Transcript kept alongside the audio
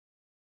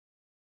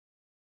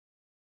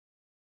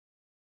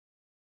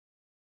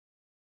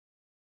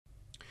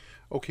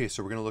Okay,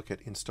 so we're going to look at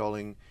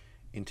installing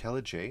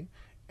IntelliJ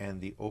and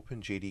the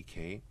Open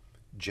JDK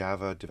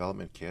Java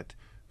Development Kit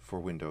for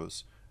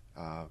Windows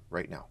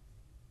right now.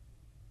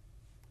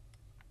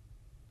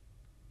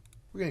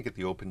 We're going to get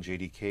the Open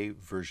JDK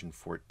version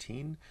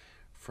 14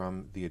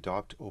 from the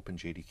Adopt Open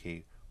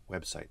JDK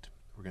website.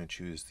 We're going to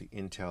choose the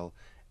Intel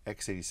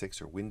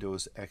x86 or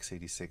Windows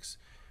x86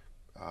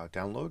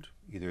 download,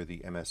 either the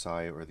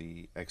MSI or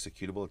the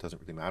executable. It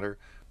doesn't really matter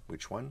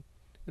which one.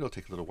 It'll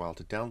take a little while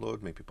to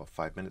download, maybe about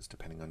 5 minutes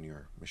depending on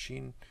your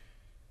machine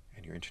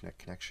and your internet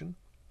connection.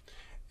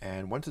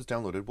 And once it's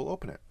downloaded, we'll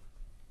open it.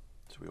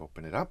 So we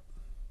open it up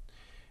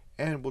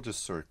and we'll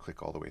just sort of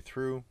click all the way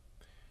through,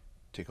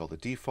 take all the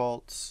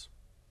defaults,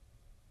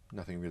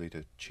 nothing really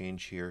to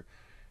change here.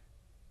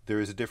 There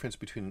is a difference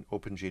between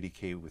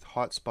OpenJDK with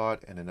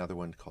hotspot and another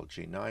one called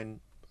J9.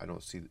 I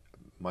don't see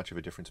much of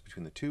a difference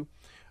between the two.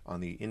 On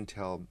the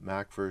Intel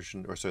Mac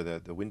version, or sorry,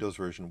 the Windows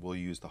version, we'll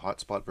use the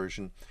hotspot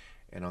version,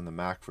 and on the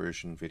Mac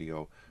version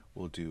video,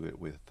 we'll do it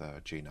with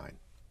J9.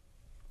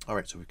 All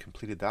right, so we've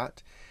completed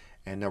that,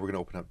 and now we're going to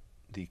open up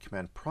the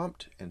command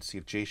prompt and see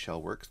if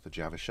JShell works, the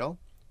Java shell.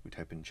 We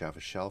type in Java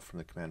shell from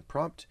the command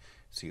prompt,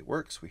 see it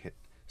works. We hit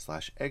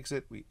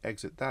 /exit, we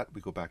exit that,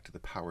 we go back to the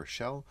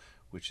PowerShell,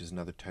 which is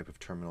another type of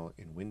terminal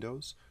in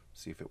Windows.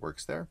 See if it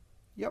works there.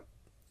 Yep,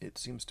 it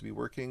seems to be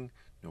working,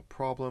 no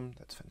problem.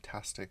 That's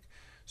fantastic.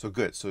 So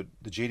good, so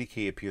the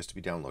JDK appears to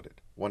be downloaded.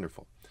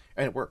 Wonderful,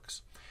 and it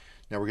works.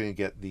 Now we're going to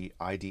get the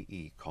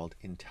IDE called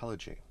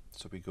IntelliJ.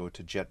 So we go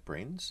to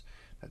JetBrains,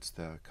 that's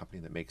the company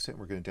that makes it.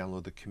 We're going to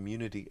download the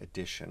Community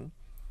Edition,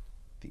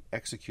 the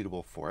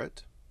executable for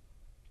it.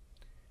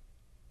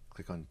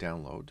 Click on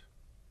download.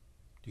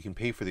 You can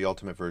pay for the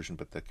ultimate version,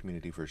 but the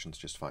community version is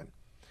just fine.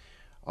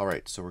 All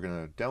right, so we're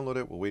going to download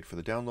it. We'll wait for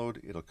the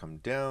download. It'll come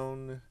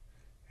down,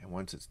 and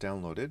once it's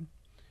downloaded,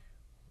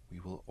 we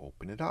will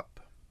open it up.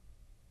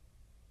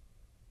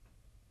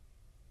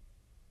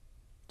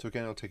 So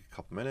again, it'll take a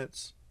couple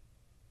minutes.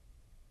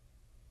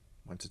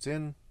 Once it's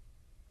in,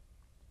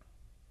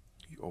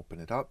 you open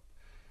it up,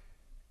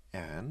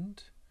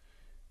 and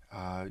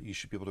you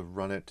should be able to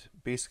run it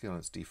basically on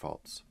its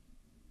defaults.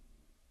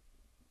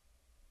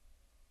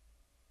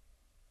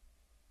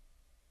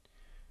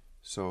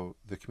 So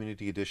the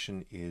Community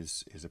Edition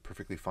is a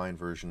perfectly fine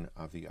version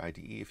of the IDE.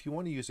 If you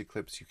want to use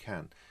Eclipse, you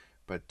can,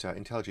 but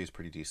IntelliJ is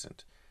pretty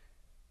decent.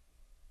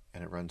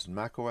 And it runs on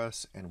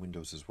macOS and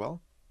Windows as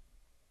well.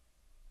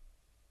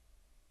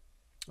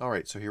 All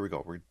right, so here we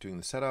go. We're doing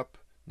the setup.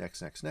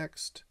 Next, next,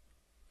 next.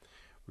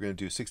 We're going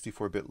to do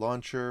 64-bit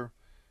launcher,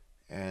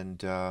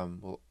 and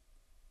we'll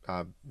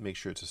make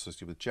sure it's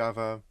associated with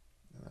Java.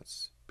 And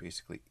that's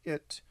basically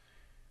it.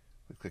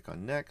 We click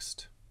on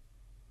next.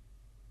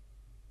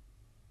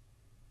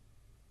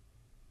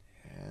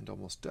 And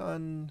almost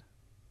done.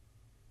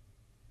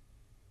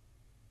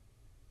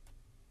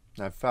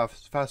 Now I've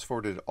fast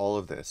forwarded all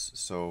of this,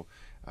 so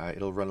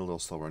it'll run a little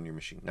slower on your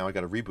machine. Now I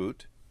got to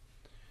reboot.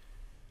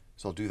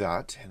 So I'll do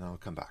that and I'll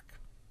come back.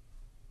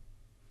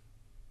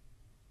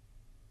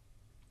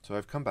 So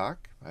I've come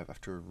back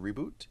after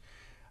reboot.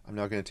 I'm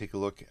now going to take a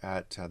look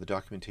at the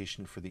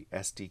documentation for the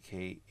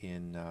SDK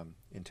in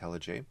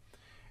IntelliJ.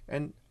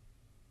 And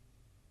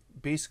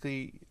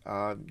basically,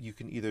 you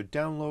can either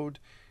download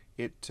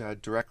it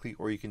directly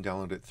or you can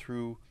download it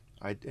through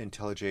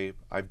IntelliJ.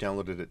 I've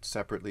downloaded it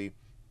separately,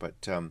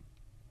 but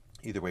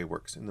either way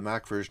works. In the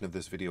Mac version of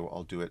this video,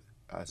 I'll do it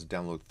as a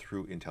download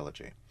through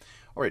IntelliJ.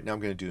 All right, now I'm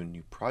going to do a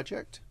new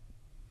project.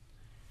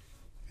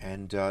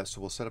 And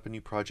so we'll set up a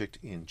new project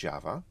in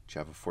Java.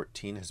 Java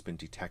 14 has been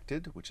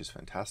detected, which is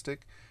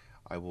fantastic.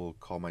 I will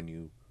call my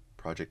new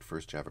project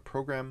first Java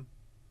program.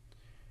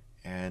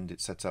 And it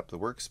sets up the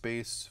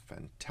workspace.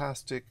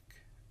 Fantastic.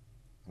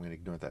 I'm going to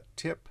ignore that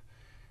tip.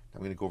 I'm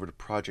going to go over to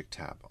Project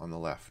tab on the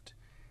left.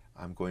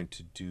 I'm going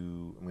to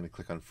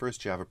click on first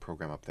Java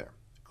program up there.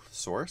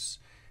 Source,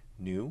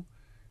 new.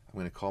 I'm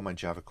going to call my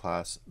Java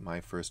class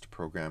my first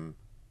program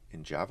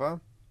in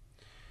Java.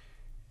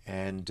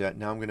 And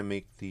now I'm going to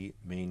make the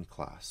main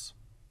class.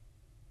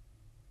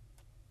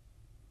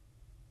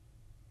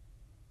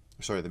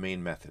 Sorry, the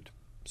main method.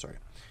 Sorry,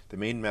 the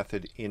main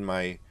method in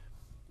my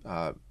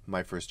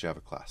my first Java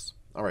class.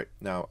 All right,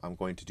 now I'm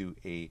going to do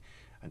an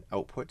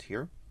output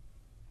here.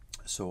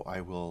 So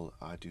I will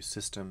do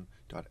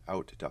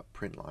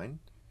system.out.println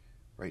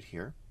right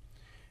here,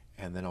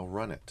 and then I'll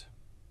run it.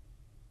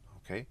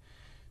 Okay,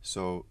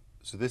 so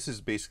this is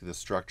basically the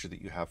structure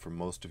that you have for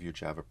most of your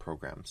Java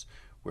programs,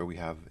 where we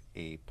have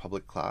a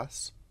public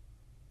class,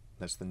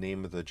 that's the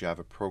name of the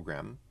Java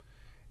program,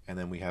 and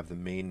then we have the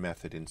main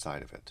method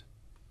inside of it.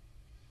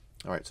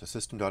 All right, so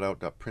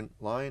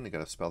system.out.println, I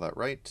got to spell that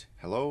right.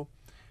 Hello.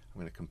 I'm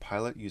going to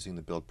compile it using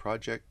the build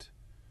project,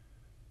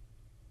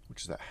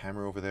 which is that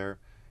hammer over there.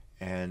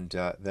 And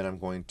then I'm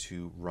going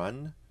to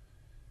run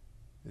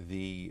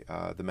the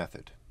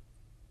method.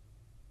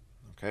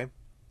 Okay,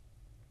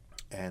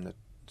 and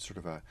sort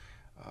of a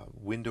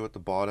window at the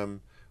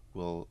bottom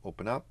will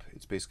open up.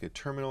 It's basically a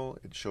terminal.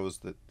 It shows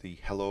that the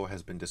hello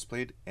has been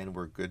displayed, and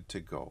we're good to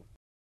go.